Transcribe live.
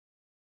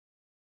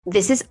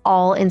This is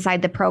all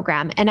inside the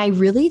program. And I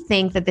really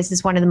think that this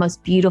is one of the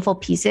most beautiful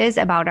pieces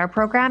about our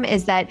program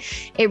is that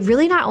it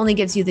really not only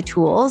gives you the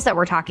tools that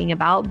we're talking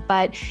about,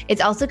 but it's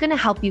also going to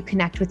help you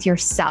connect with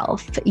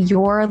yourself,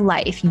 your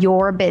life,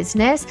 your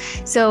business,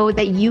 so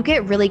that you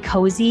get really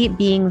cozy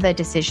being the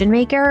decision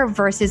maker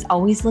versus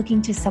always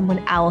looking to someone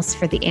else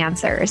for the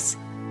answers.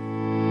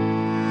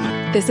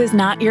 This is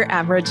not your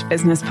average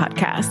business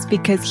podcast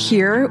because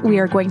here we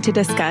are going to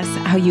discuss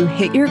how you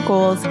hit your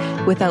goals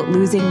without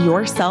losing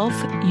yourself,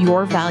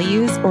 your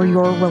values, or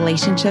your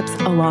relationships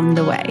along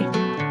the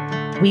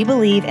way. We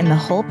believe in the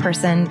whole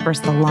person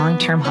versus the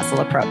long-term hustle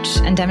approach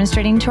and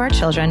demonstrating to our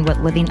children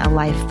what living a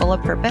life full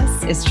of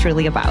purpose is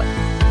truly about.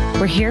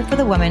 We're here for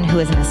the woman who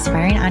is an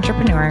aspiring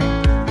entrepreneur,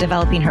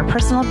 developing her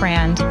personal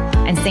brand,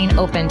 and staying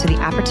open to the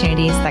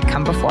opportunities that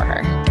come before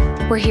her.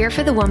 We're here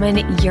for the woman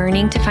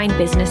yearning to find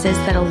businesses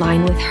that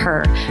align with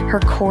her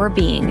core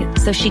being,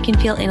 so she can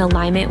feel in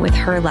alignment with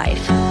her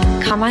life.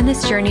 Come on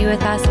this journey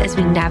with us as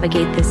we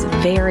navigate this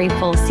very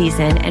full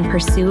season and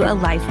pursue a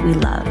life we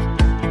love.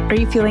 Are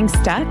you feeling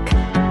stuck?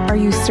 Are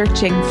you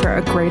searching for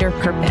a greater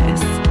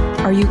purpose?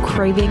 Are you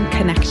craving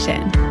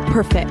connection?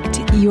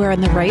 Perfect. You are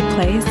in the right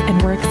place,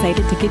 and we're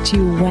excited to get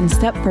you one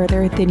step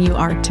further than you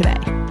are today.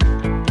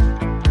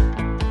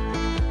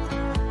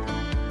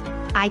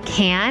 I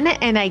can,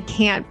 and I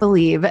can't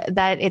believe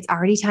that it's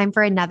already time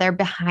for another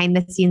behind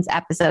the scenes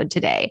episode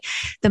today.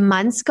 The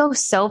months go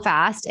so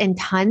fast and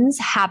tons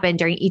happen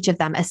during each of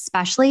them,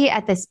 especially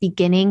at this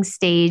beginning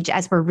stage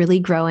as we're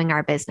really growing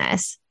our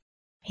business.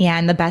 Yeah,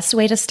 and the best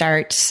way to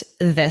start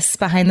this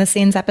behind the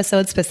scenes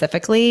episode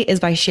specifically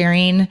is by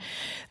sharing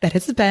that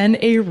it's been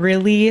a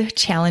really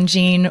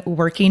challenging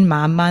working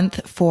mom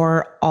month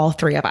for all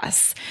three of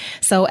us.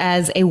 So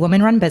as a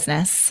woman-run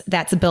business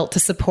that's built to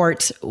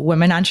support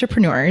women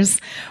entrepreneurs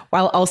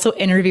while also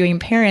interviewing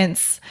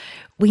parents,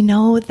 we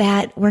know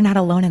that we're not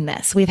alone in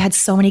this. We've had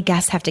so many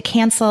guests have to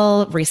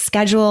cancel,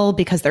 reschedule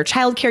because their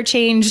childcare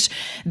changed.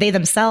 They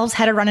themselves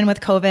had a run-in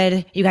with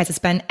COVID. You guys, it's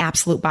been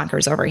absolute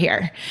bonkers over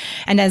here.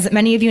 And as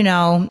many of you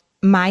know,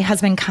 my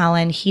husband,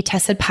 Colin, he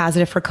tested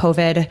positive for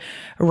COVID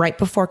right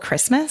before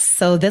Christmas.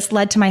 So this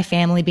led to my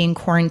family being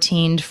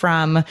quarantined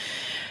from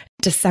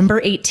December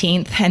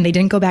 18th, and they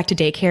didn't go back to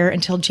daycare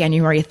until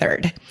January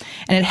 3rd.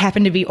 And it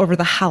happened to be over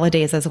the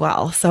holidays as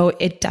well. So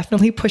it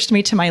definitely pushed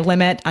me to my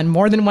limit on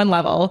more than one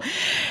level.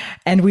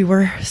 And we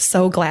were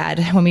so glad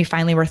when we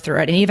finally were through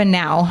it. And even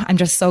now, I'm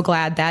just so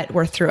glad that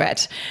we're through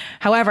it.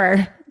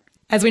 However,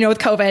 as we know with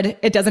COVID,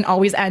 it doesn't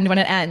always end when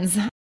it ends.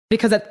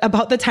 Because at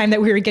about the time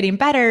that we were getting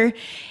better,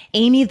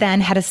 Amy then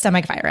had a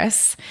stomach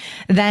virus.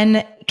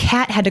 Then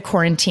Kat had to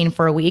quarantine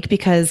for a week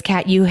because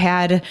Kat, you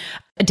had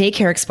a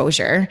daycare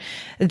exposure.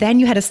 Then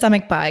you had a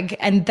stomach bug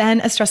and then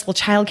a stressful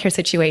childcare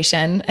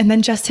situation. And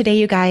then just today,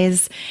 you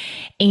guys,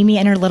 Amy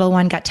and her little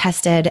one got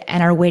tested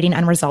and are waiting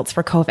on results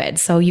for COVID.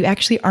 So you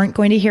actually aren't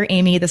going to hear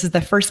Amy. This is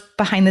the first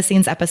behind the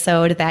scenes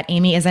episode that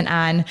Amy isn't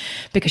on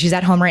because she's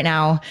at home right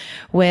now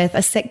with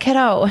a sick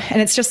kiddo.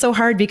 And it's just so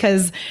hard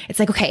because it's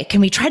like, okay,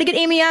 can we try to get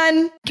Amy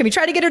on? Can we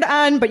try to get her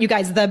on? But you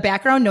guys, the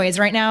background noise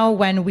right now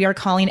when we are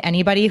calling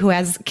anybody who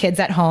has kids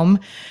at home,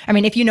 I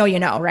mean, if you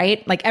know,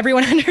 right? Like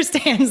everyone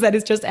understands that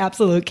it's just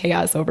absolute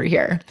chaos over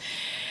here.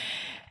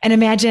 And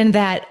imagine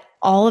that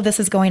all of this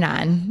is going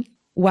on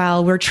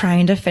while we're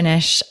trying to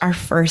finish our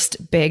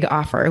first big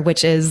offer,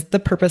 which is the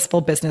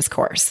Purposeful Business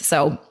Course.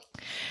 So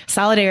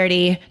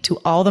solidarity to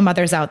all the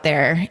mothers out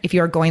there if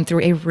you're going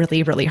through a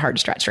really, really hard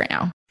stretch right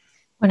now.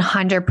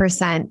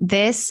 100%.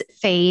 This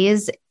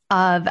phase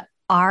of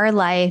our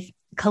life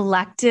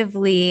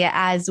collectively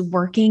as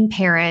working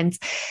parents,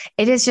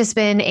 it has just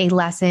been a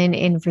lesson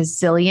in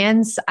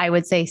resilience. I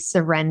would say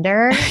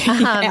surrender.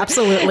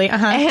 Absolutely.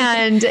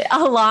 And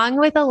along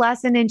with a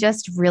lesson in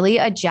just really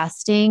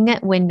adjusting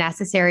when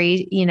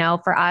necessary. You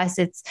know, for us,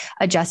 it's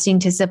adjusting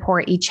to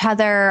support each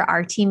other,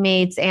 our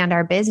teammates, and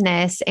our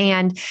business.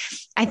 And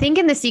I think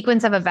in the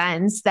sequence of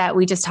events that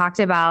we just talked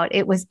about,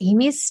 it was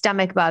Amy's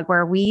stomach bug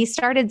where we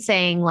started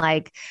saying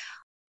like,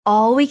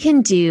 all we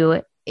can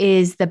do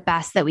is the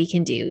best that we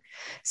can do.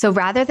 So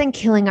rather than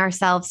killing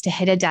ourselves to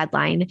hit a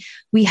deadline,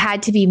 we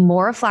had to be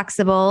more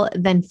flexible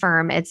than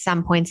firm at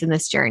some points in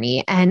this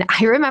journey. And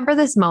I remember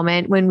this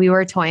moment when we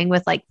were toying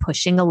with like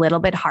pushing a little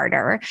bit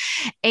harder.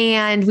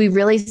 And we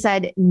really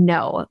said,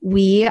 no,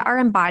 we are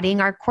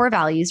embodying our core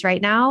values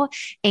right now.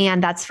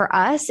 And that's for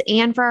us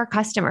and for our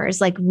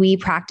customers. Like we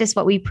practice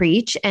what we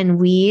preach and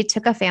we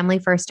took a family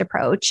first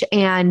approach.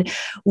 And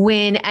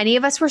when any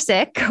of us were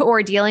sick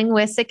or dealing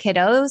with sick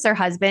kiddos or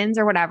husbands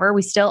or whatever,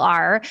 we still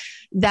are,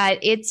 that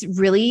it's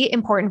really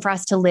important for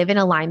us to live in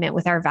alignment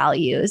with our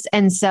values.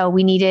 And so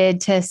we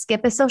needed to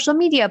skip a social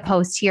media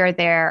post here or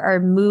there, or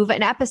move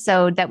an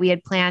episode that we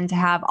had planned to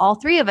have all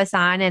three of us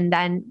on. And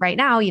then right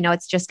now, you know,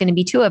 it's just going to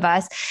be two of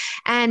us.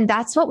 And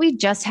that's what we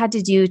just had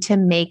to do to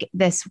make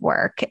this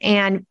work.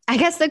 And I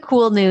guess the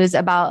cool news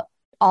about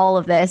all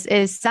of this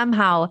is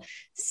somehow,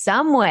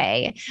 some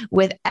way,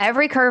 with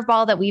every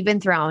curveball that we've been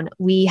thrown,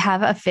 we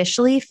have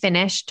officially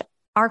finished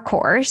our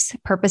course,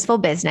 Purposeful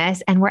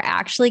Business, and we're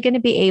actually going to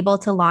be able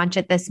to launch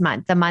it this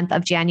month, the month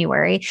of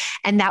January.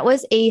 And that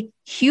was a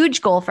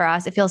huge goal for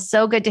us. It feels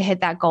so good to hit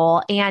that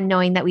goal and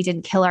knowing that we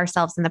didn't kill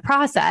ourselves in the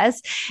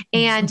process.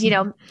 And,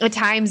 at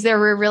times there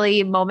were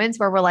really moments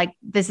where we're like,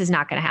 this is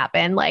not going to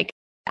happen. Like,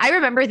 I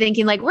remember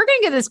thinking like, we're going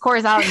to get this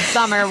course out in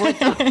summer with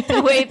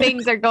the way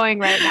things are going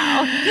right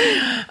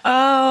now.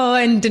 Oh,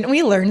 and didn't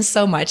we learn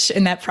so much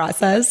in that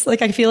process?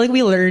 Like, I feel like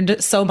we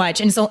learned so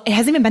much. And so it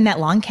hasn't even been that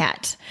long,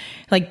 Kat.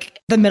 Like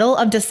the middle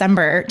of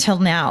December till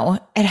now,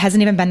 it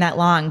hasn't even been that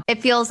long.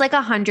 It feels like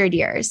 100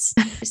 years.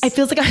 It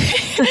feels like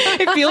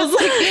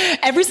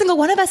every single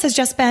one of us has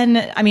just been,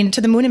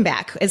 to the moon and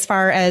back as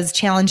far as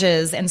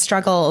challenges and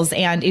struggles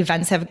and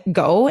events have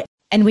go.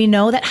 And we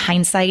know that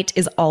hindsight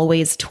is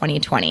always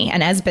 2020.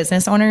 And as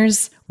business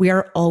owners, we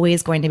are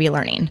always going to be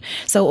learning.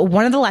 So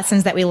one of the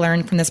lessons that we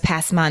learned from this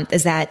past month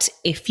is that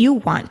if you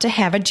want to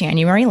have a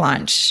January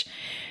launch,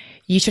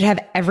 you should have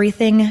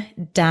everything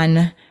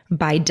done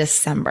by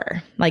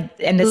December.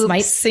 And this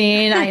might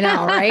seem, I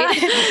know,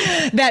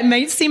 right? That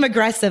might seem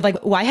aggressive. Like,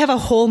 why have a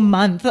whole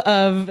month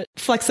of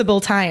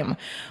flexible time?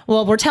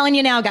 Well, we're telling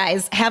you now,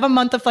 guys, have a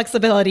month of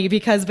flexibility,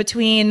 because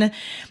between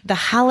the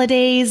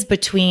holidays,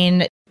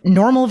 between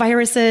normal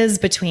viruses,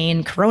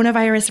 between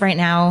coronavirus right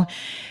now,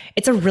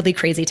 it's a really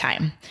crazy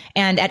time.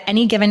 And at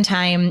any given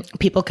time,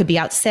 people could be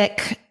out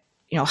sick.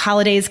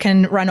 Holidays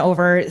can run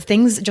over.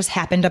 Things just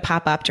happen to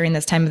pop up during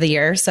this time of the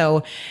year.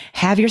 So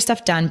have your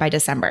stuff done by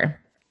December.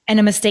 And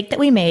a mistake that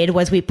we made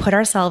was we put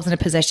ourselves in a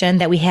position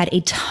that we had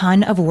a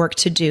ton of work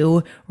to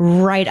do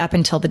right up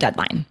until the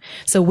deadline.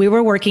 So we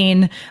were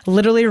working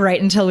literally right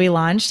until we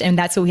launched, and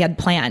that's what we had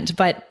planned.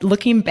 But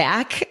looking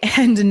back,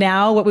 and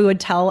now what we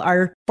would tell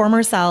our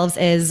former selves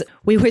is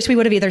we wish we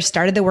would have either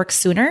started the work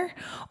sooner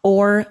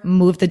or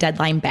moved the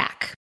deadline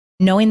back.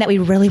 Knowing that we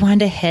really wanted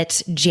to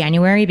hit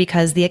January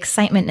because the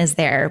excitement is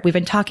there. We've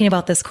been talking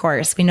about this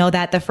course. We know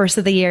that the first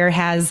of the year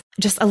has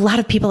just a lot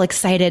of people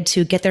excited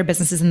to get their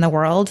businesses in the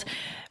world.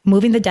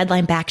 Moving the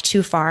deadline back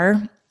too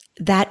far,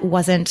 that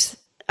wasn't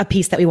a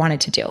piece that we wanted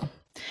to do.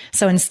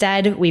 So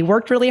instead, we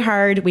worked really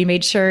hard. We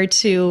made sure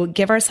to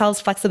give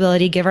ourselves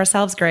flexibility, give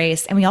ourselves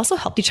grace. And we also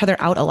helped each other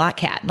out a lot,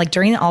 Kat. Like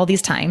during all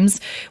these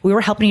times, we were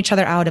helping each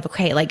other out of,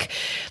 okay,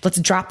 let's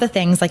drop the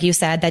things, like you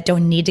said, that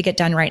don't need to get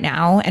done right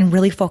now and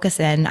really focus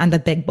in on the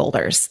big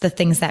boulders, the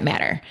things that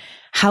matter.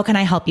 How can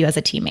I help you as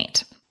a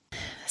teammate?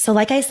 So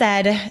like I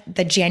said,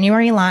 the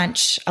January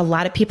launch, a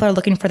lot of people are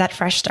looking for that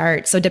fresh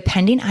start. So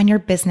depending on your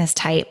business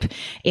type,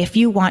 if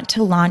you want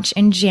to launch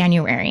in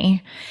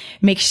January,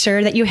 make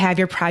sure that you have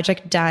your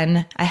project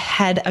done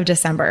ahead of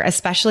December,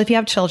 especially if you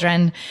have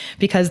children,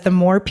 because the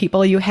more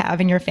people you have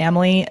in your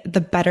family,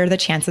 the better the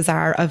chances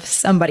are of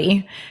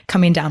somebody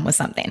coming down with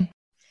something.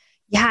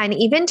 Yeah. And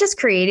even just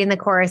creating the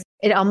course,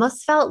 it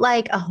almost felt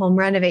like a home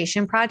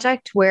renovation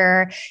project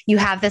where you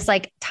have this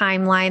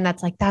timeline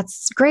that's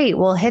that's great,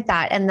 we'll hit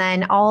that. And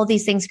then all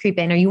these things creep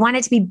in, or you want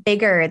it to be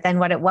bigger than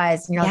what it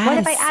was. And you're like, what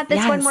if I add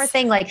this one more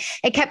thing?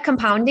 It kept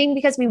compounding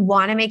because we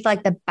want to make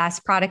the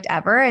best product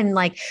ever. And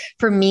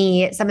for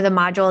me, some of the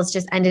modules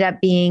just ended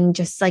up being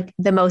just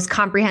the most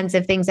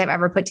comprehensive things I've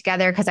ever put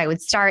together, because I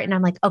would start and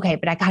I'm like, okay,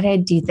 but I got to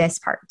do this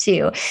part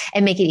too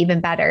and make it even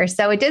better.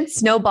 So it did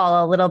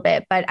snowball a little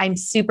bit, but I'm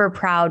super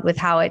proud with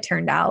how it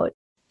turned out.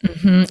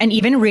 Mm-hmm. And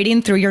even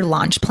reading through your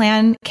launch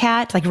plan,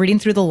 Kat, reading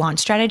through the launch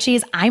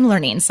strategies, I'm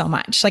learning so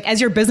much. As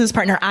your business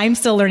partner, I'm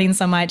still learning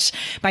so much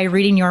by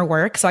reading your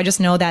work. So I just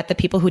know that the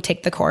people who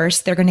take the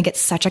course, they're going to get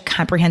such a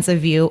comprehensive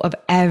view of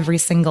every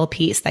single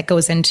piece that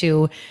goes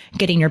into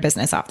getting your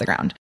business off the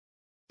ground.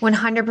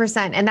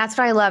 100%. And that's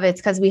what I love. It's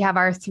because we have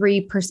our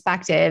 3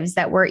 perspectives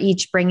that we're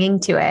each bringing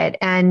to it.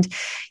 And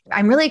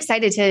I'm really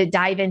excited to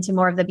dive into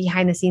more of the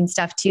behind the scenes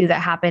stuff too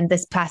that happened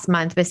this past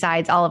month,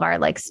 besides all of our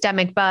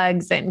stomach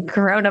bugs and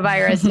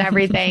coronavirus and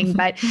everything,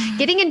 but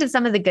getting into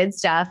some of the good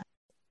stuff.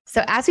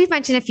 So as we've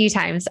mentioned a few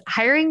times,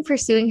 hiring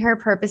Pursuing Her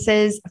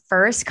Purpose's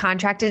first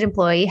contracted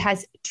employee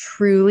has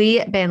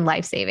truly been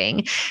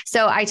life-saving.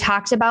 So I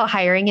talked about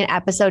hiring in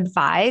episode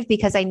 5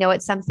 because I know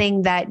it's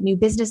something that new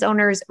business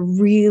owners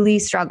really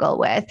struggle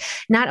with.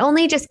 Not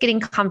only just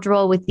getting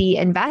comfortable with the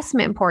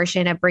investment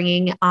portion of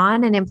bringing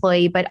on an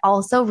employee, but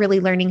also really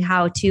learning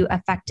how to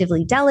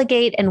effectively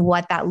delegate and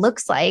what that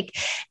looks like.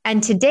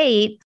 And to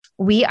date,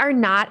 we are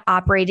not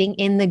operating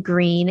in the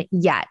green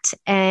yet.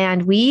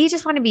 And we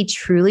just want to be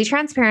truly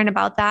transparent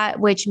about that,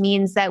 which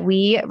means that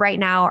we right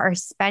now are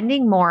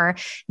spending more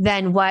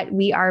than what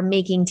we are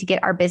making to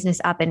get our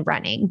business up and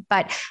running.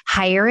 But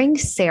hiring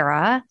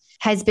Sarah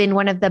has been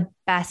one of the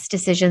best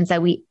decisions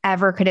that we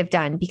ever could have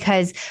done,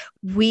 because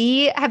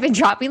we have been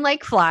dropping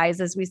like flies,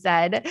 as we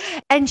said,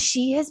 and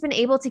she has been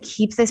able to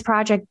keep this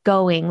project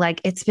going.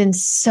 It's been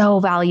so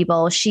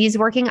valuable. She's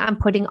working on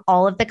putting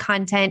all of the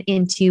content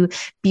into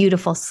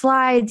beautiful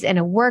slides and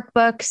a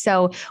workbook.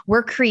 So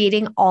we're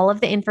creating all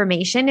of the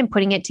information and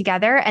putting it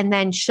together, and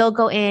then she'll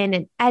go in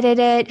and edit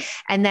it.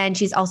 And then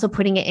she's also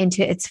putting it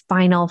into its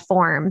final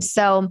form.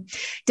 So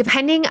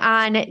depending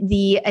on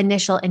the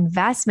initial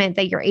investment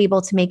that you're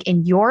able to make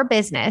in your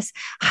business,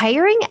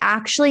 hiring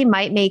actually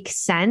might make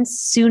sense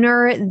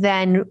sooner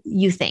than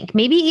you think,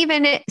 maybe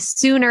even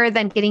sooner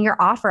than getting your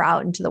offer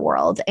out into the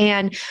world.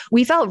 And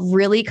we felt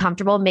really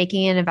comfortable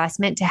making an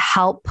investment to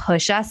help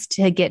push us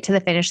to get to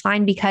the finish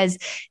line, because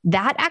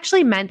that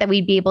actually meant that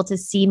we'd be able to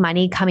see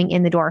money coming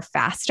in the door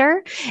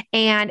faster.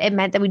 And it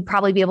meant that we'd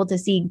probably be able to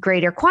see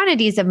greater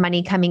quantities of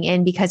money coming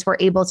in because we're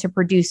able to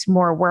produce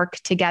more work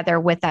together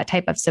with that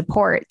type of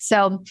support.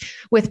 So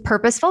with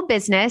Purposeful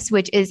Business,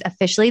 which is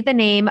officially the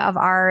name of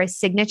our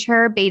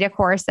signature beta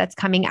course that's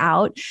coming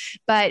out,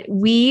 but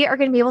we are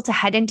going to be able to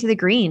head into the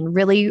green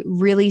really,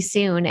 really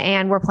soon.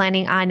 And we're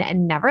planning on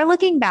never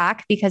looking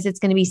back because it's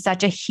going to be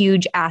such a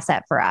huge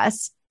asset for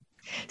us.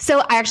 So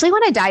I actually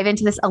want to dive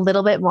into this a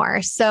little bit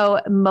more. So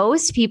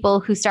most people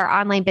who start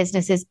online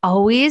businesses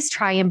always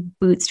try and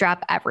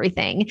bootstrap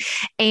everything.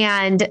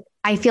 And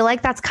I feel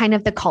like that's kind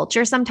of the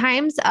culture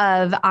sometimes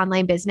of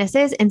online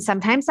businesses. And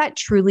sometimes that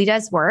truly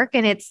does work.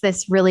 And it's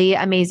this really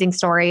amazing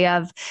story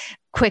of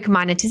quick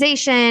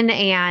monetization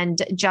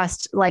and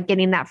just like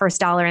getting that first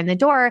dollar in the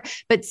door.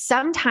 But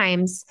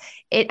sometimes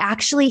it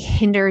actually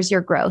hinders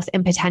your growth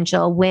and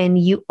potential when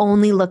you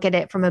only look at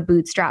it from a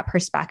bootstrap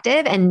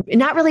perspective and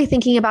not really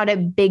thinking about a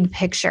big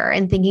picture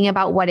and thinking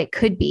about what it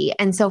could be.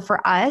 And so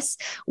for us,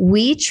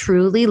 we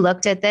truly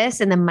looked at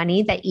this and the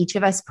money that each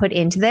of us put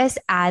into this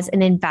as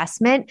an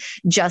investment,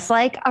 just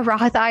like a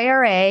Roth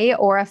IRA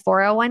or a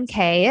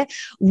 401k.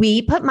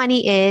 We put money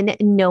in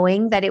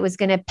knowing that it was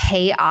going to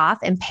pay off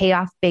and pay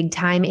off big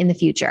time in the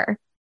future.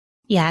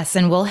 Yes.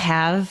 And we'll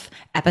have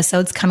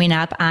episodes coming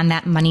up on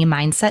that money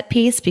mindset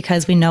piece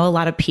because we know a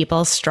lot of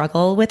people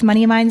struggle with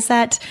money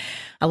mindset.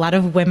 A lot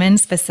of women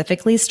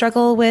specifically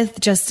struggle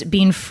with just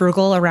being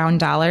frugal around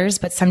dollars,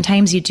 but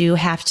sometimes you do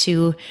have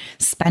to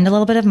spend a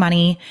little bit of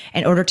money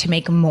in order to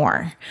make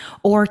more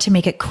or to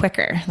make it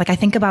quicker. Like I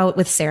think about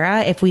with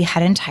Sarah, if we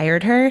hadn't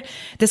hired her,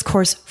 this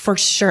course for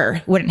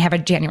sure wouldn't have a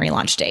January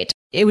launch date.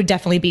 It would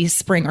definitely be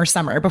spring or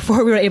summer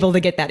before we were able to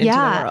get that into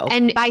the world.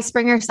 And by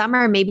spring or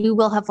summer, maybe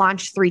we'll have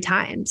launched 3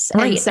 times.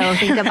 Right. And so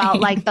think about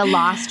like the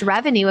lost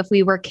revenue if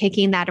we were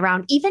kicking that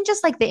around, even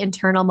just like the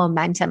internal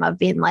momentum of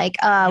being like,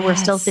 we're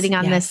still sitting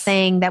on this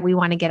thing that we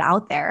want to get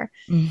out there.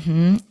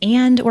 Mm-hmm.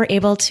 And we're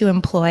able to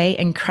employ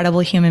incredible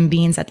human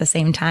beings at the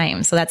same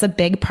time. So that's a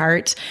big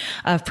part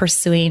of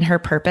pursuing her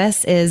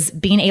purpose, is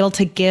being able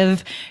to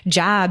give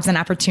jobs and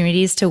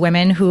opportunities to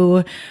women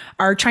who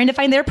are trying to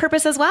find their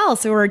purpose as well.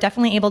 So we're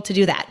definitely able to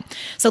do that.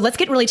 So let's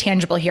get really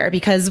tangible here,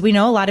 because we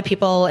know a lot of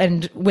people,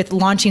 and with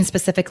launching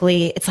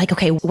specifically, it's like,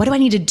 okay, what do I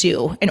need to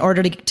do in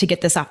order to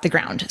get this off the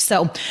ground?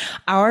 So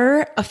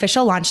our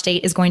official launch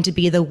date is going to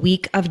be the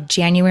week of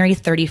January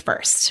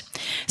 31st.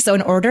 So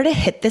in order to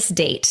hit this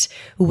date,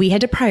 we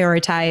had to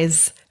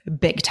prioritize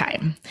big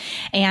time.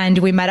 And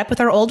we met up with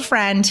our old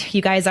friend.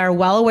 You guys are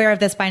well aware of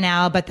this by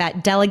now, but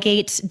that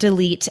delegate,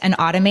 delete, and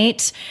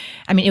automate,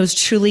 I mean, it was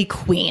truly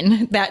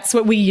queen. That's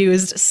what we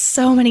used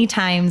so many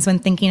times when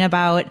thinking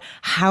about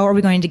how are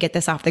we going to get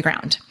this off the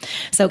ground.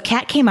 So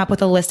Kat came up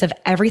with a list of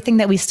everything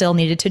that we still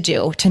needed to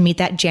do to meet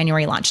that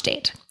January launch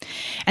date.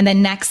 And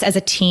then next, as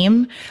a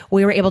team,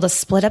 we were able to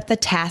split up the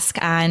task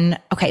on,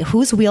 okay,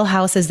 whose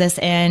wheelhouse is this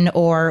in,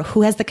 or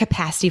who has the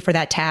capacity for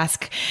that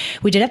task?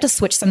 We did have to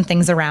switch some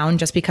things around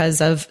just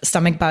because of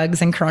stomach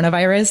bugs and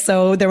coronavirus.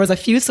 So there was a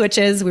few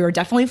switches. We were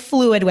definitely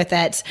fluid with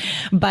it,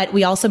 but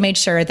we also made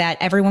sure that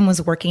everyone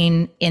was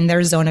working in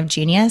their zone of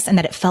genius and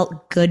that it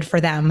felt good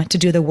for them to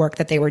do the work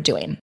that they were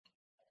doing.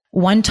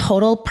 One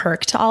total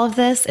perk to all of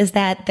this is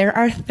that there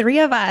are 3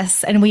 of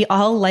us and we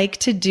all like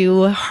to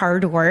do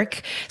hard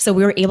work. So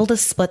we were able to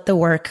split the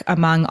work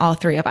among all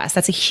 3 of us.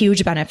 That's a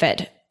huge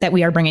benefit that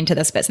we are bringing to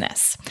this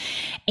business.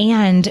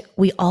 And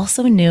we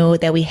also knew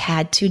that we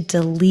had to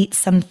delete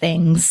some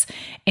things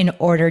in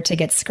order to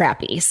get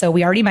scrappy. So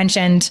we already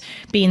mentioned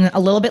being a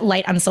little bit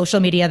light on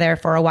social media there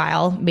for a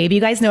while. Maybe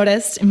you guys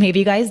noticed, maybe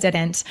you guys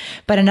didn't.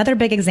 But another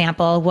big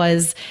example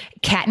was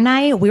Kat and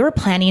I, we were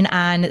planning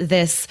on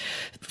this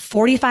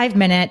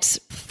 45-minute,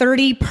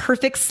 30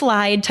 perfect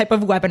slide type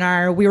of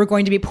webinar. We were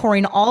going to be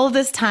pouring all of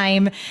this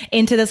time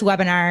into this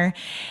webinar.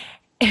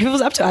 If it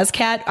was up to us,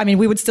 Kat, I mean,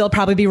 we would still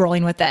probably be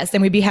rolling with this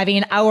and we'd be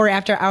having hour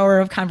after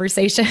hour of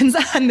conversations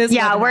on this.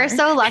 Yeah, webinar. We're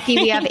so lucky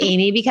we have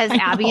Amy, because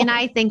Abby and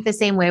I think the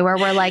same way, where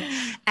we're like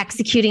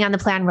executing on the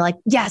plan. We're like,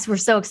 yes, we're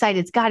so excited.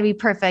 It's got to be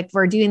perfect.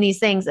 We're doing these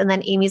things. And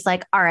then Amy's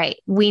like, all right,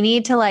 we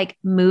need to like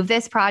move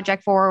this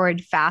project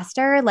forward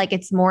faster. Like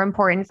it's more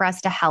important for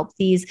us to help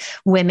these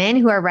women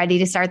who are ready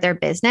to start their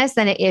business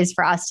than it is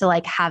for us to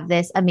like have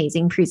this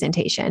amazing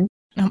presentation.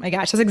 Oh my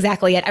gosh, that's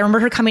exactly it. I remember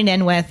her coming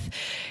in with,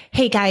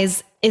 hey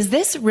guys, is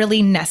this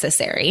really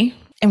necessary?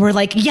 And we're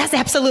like, yes,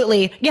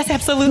 absolutely. Yes,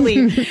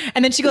 absolutely.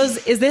 And then she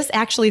goes, is this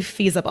actually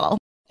feasible?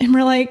 And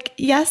we're like,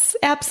 yes,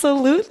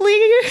 absolutely.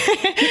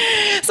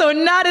 So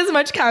not as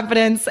much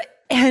confidence.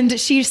 And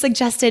she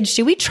suggested,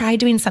 should we try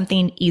doing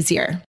something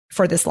easier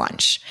for this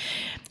launch?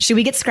 Should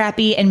we get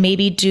scrappy and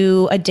maybe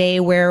do a day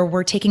where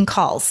we're taking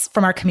calls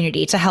from our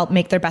community to help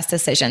make their best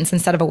decisions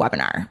instead of a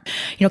webinar?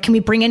 Can we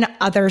bring in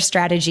other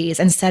strategies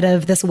instead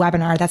of this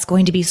webinar that's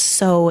going to be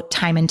so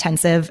time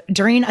intensive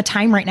during a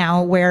time right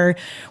now where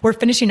we're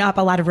finishing up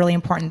a lot of really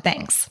important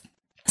things?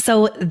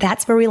 So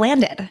that's where we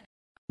landed.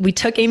 We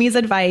took Amy's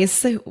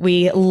advice.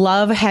 We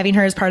love having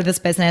her as part of this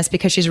business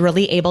because she's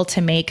really able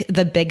to make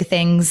the big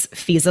things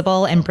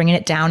feasible and bringing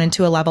it down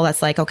into a level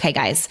that's like, okay,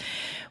 guys,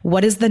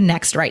 what is the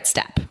next right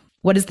step?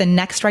 What is the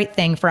next right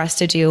thing for us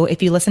to do?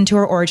 If you listen to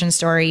her origin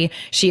story,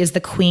 she is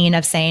the queen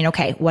of saying,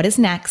 okay, what is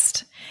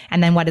next?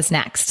 And then what is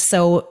next?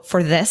 So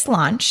for this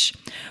launch,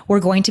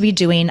 we're going to be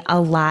doing a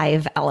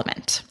live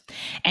element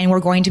and we're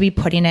going to be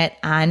putting it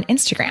on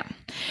Instagram.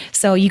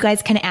 So you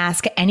guys can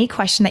ask any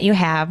question that you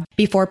have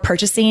before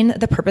purchasing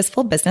the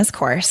Purposeful Business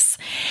course.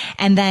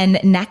 And then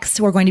next,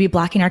 we're going to be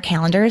blocking our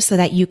calendars so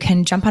that you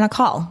can jump on a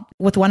call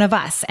with one of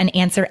us and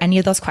answer any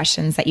of those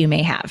questions that you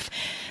may have.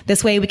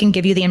 This way we can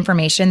give you the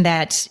information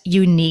that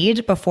you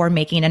need before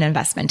making an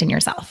investment in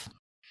yourself.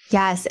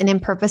 Yes. And in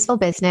Purposeful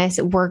Business,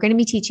 we're going to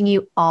be teaching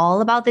you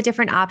all about the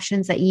different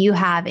options that you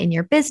have in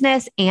your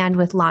business and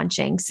with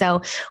launching.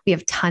 So we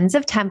have tons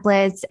of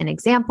templates and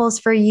examples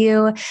for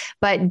you.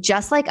 But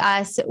just like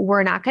us,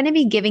 we're not going to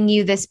be giving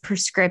you this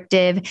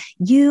prescriptive,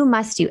 you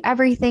must do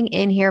everything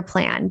in here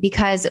plan,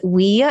 because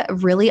we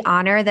really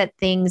honor that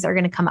things are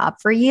going to come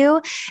up for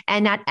you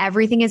and not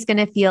everything is going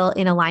to feel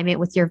in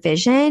alignment with your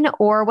vision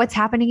or what's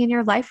happening in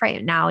your life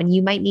right now. And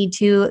you might need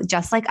to,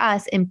 just like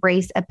us,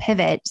 embrace a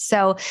pivot.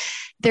 So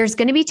there's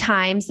going to be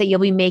times that you'll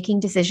be making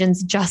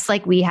decisions just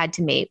like we had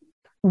to make.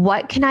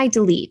 What can I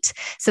delete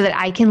so that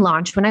I can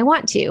launch when I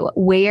want to?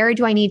 Where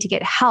do I need to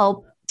get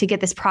help to get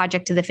this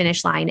project to the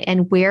finish line?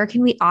 And where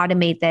can we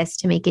automate this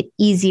to make it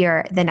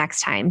easier the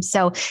next time?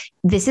 So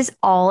this is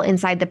all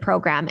inside the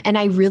program. And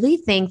I really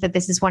think that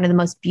this is one of the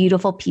most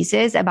beautiful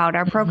pieces about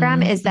our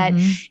program is that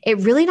it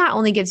really not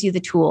only gives you the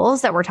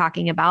tools that we're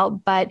talking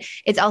about, but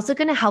it's also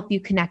going to help you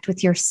connect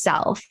with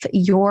yourself,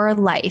 your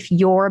life,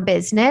 your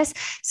business,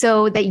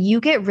 so that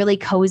you get really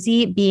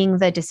cozy being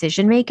the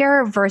decision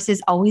maker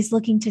versus always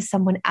looking to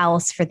someone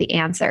else for the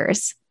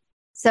answers.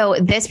 So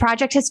this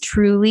project has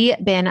truly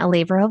been a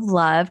labor of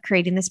love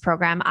creating this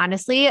program.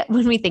 Honestly,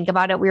 when we think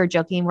about it, we were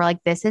joking. We're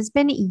like, this has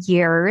been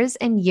years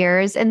and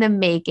years in the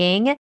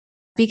making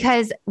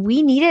because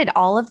we needed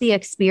all of the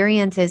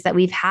experiences that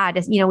we've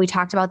had. We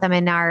talked about them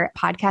in our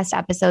podcast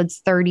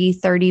episodes 30,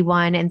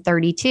 31, and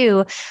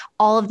 32,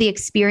 all of the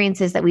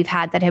experiences that we've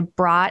had that have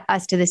brought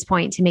us to this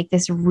point to make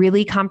this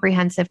really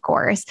comprehensive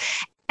course.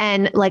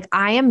 And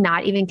I am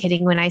not even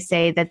kidding when I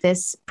say that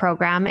this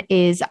program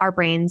is our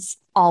brains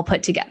all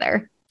put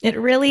together. It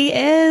really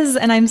is.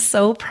 And I'm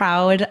so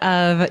proud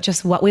of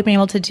just what we've been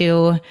able to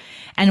do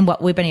and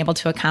what we've been able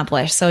to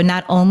accomplish. So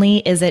not only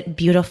is it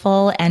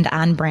beautiful and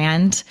on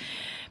brand,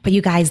 but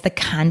you guys, the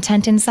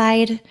content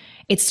inside,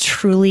 it's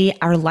truly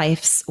our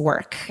life's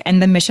work.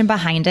 And the mission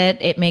behind it,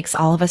 it makes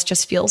all of us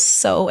just feel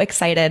so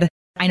excited.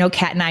 I know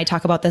Kat and I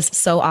talk about this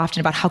so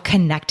often about how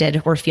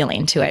connected we're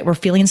feeling to it. We're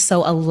feeling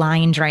so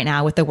aligned right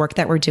now with the work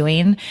that we're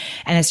doing.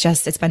 And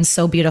it's been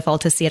so beautiful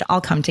to see it all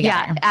come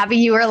together. Yeah. Abby,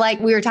 you were like,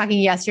 we were talking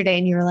yesterday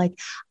and you were like,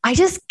 I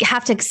just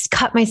have to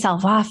cut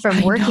myself off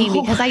from working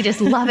because I just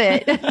love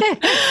it.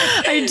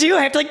 I do.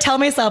 I have to tell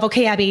myself,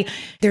 okay, Abby,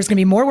 there's going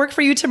to be more work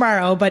for you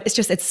tomorrow, but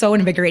it's so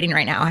invigorating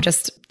right now.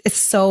 It's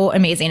so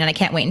amazing. And I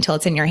can't wait until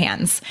it's in your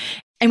hands.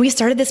 And we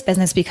started this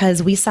business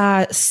because we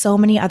saw so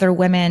many other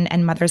women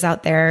and mothers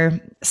out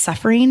there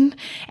suffering,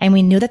 and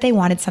we knew that they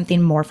wanted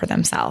something more for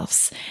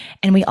themselves.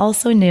 And we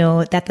also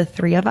knew that the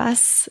three of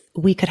us,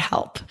 we could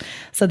help.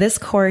 So this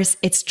course,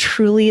 it's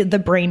truly the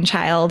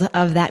brainchild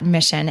of that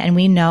mission. And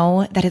we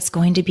know that it's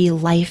going to be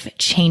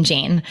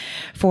life-changing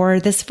for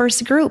this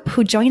first group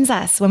who joins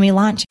us when we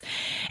launch.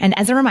 And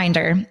as a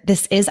reminder,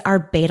 this is our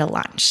beta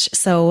launch.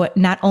 So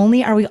not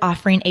only are we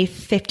offering a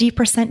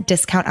 50%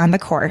 discount on the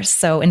course,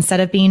 so instead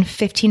of being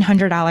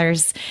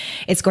 $1,500,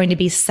 it's going to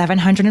be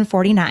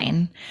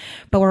 $749,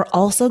 but we're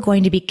also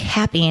going to be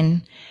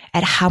capping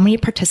at how many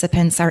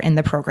participants are in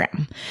the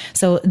program.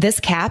 So this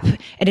cap,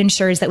 it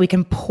ensures that we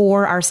can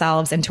pour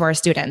ourselves into our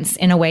students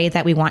in a way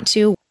that we want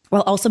to,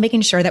 while also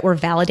making sure that we're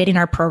validating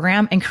our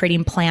program and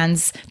creating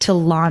plans to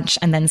launch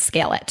and then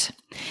scale it.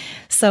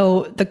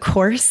 So the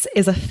course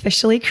is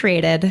officially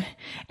created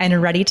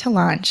and ready to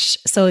launch.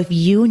 So if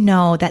you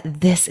know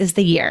that this is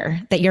the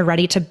year that you're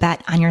ready to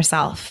bet on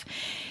yourself,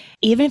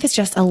 even if it's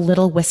just a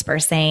little whisper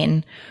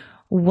saying,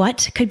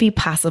 what could be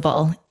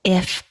possible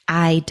if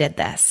I did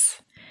this?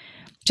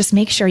 Just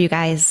make sure, you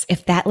guys,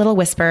 if that little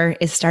whisper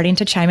is starting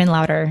to chime in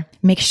louder,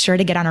 make sure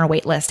to get on our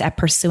wait list at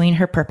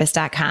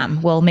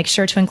pursuingherpurpose.com. We'll make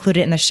sure to include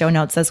it in the show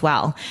notes as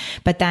well.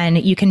 But then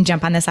you can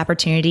jump on this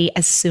opportunity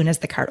as soon as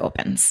the cart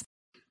opens.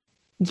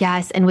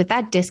 Yes. And with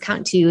that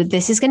discount too,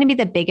 this is going to be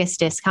the biggest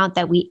discount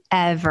that we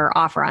ever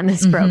offer on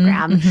this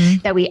program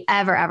that we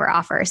ever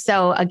offer.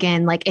 So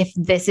again, like if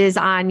this is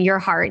on your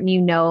heart and you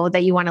know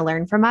that you want to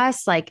learn from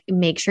us, like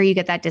make sure you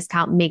get that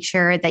discount, make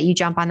sure that you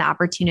jump on the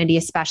opportunity,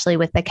 especially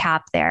with the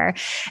cap there.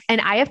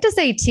 And I have to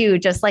say too,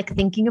 just like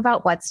thinking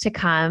about what's to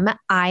come,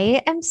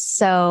 I am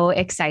so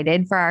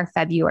excited for our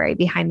February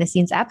behind the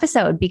scenes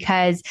episode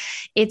because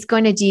it's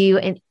going to do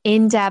an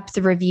in-depth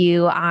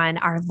review on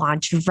our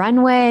launch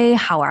runway,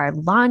 how our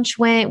launch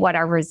went, what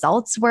our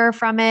results were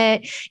from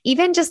it,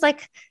 even just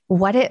like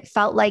what it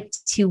felt like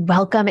to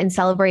welcome and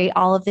celebrate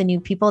all of the new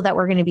people that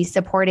we're going to be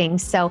supporting.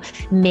 So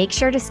make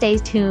sure to stay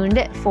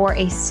tuned for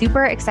a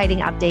super exciting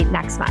update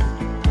next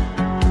month.